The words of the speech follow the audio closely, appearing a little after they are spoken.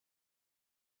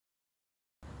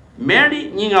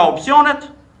merrni një nga opsionet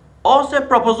ose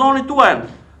propozoni tuajn,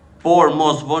 por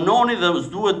mos vononi dhe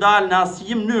s'duhet dalë në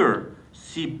asnjë mënyrë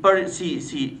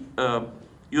si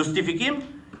justifikim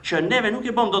që neve nuk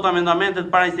i bëm dot amendamentet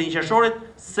para 21 qershorit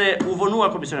se u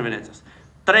vonua Komisioni i Venecias.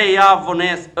 3 javë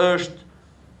vonesë është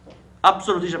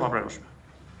absolutisht e papranueshme.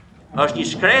 Është një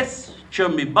shkresë që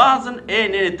mbi bazën e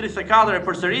neni 34 e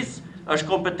përsëris është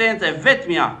kompetencë e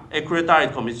vetmja e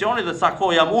kryetarit komisionit dhe sa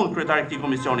kohë jam unë kryetari i këtij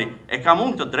komisioni e kam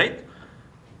unë këtë drejtë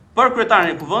për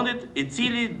kryetarin e Kuvendit, i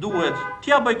cili duhet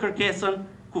t'ia bëj kërkesën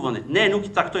Kuvendit. Ne nuk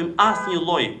i caktojmë asnjë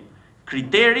lloj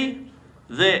kriteri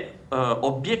dhe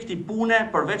objekti pune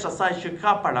përveç asaj që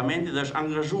ka Parlamenti dhe është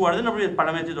angazhuar dhe nëpërmjet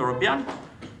Parlamentit Evropian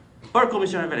për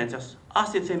Komisionin e Venecias.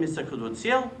 As i themi se kë duhet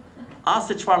sjell, as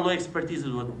se çfarë lloj ekspertize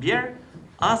duhet bjerë,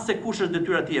 as se kush është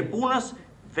detyra e tij e punës,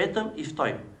 vetëm i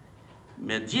ftojmë.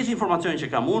 Me gjithë informacionin që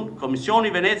kam unë, Komisioni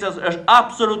i Venecias është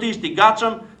absolutisht i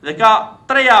gatshëm dhe ka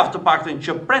 3 javë të paktën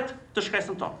që pret të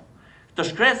shkresën tonë. Të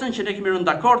shkresën që ne kemi rënë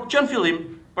dakord që në fillim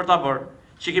për ta bërë,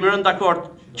 që kemi rënë dakord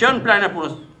që në planin e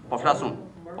punës, po flas unë.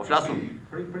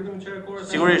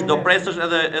 Sigurisht do presësh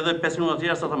edhe 5 minuta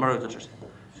tjera sa ta mbaroj këtë çështje.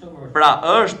 Pra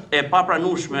është e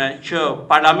papranueshme që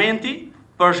Parlamenti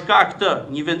për shkak të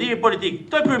një vendimi politik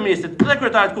të kryeministit dhe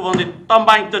kryetarit të Kuvendit ta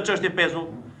mbajnë këtë çështje pezull.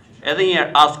 Edhe një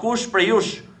herë, askush prej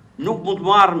jush nuk mund të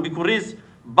marrë mbi kurriz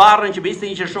barrën që me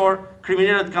 21 qershor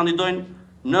kriminalët kandidojnë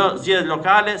në zgjedhjet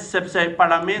lokale sepse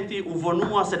Parlamenti u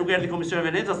vonua se nuk erdhi Komisioni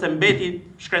i Venecias se mbeti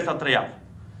shkresa 3 javë.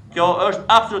 Kjo është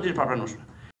absolutisht papranueshme.